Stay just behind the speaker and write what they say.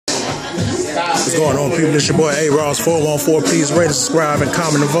What's going on, people? It's your boy A Ross 414. Please rate, subscribe, and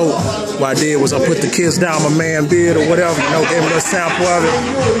comment and vote. What I did was I put the kiss down my man beard or whatever, you know, gave him a sample of it.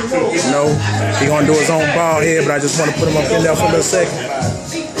 You know, he gonna do his own bald head, but I just want to put him up in there for a little second.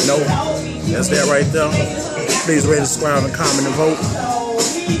 You know, that's that right there. Please rate, subscribe, and comment and vote.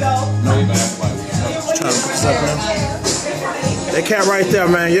 No, just trying to put this up there. That cat right there,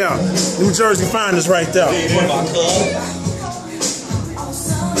 man, yeah. New Jersey finest right there.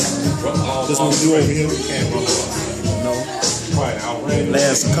 This one you over here. No.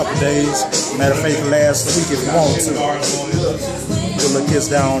 Last a couple days. Matter of fact, last week if you want to. Put a little kiss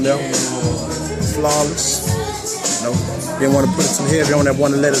down there. Flawless. No. Didn't want to put it too heavy on that,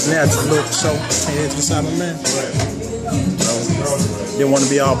 want to let his natural look show. Can't hit the side of man. No. Didn't want to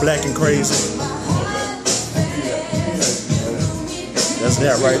be all black and crazy. That's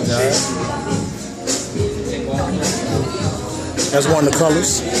that right there. That's one of the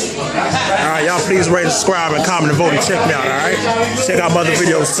colors. Alright, y'all please rate, subscribe, and comment and vote and check me out, alright? Check out my other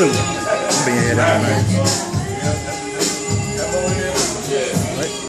videos too. I'll be here all night.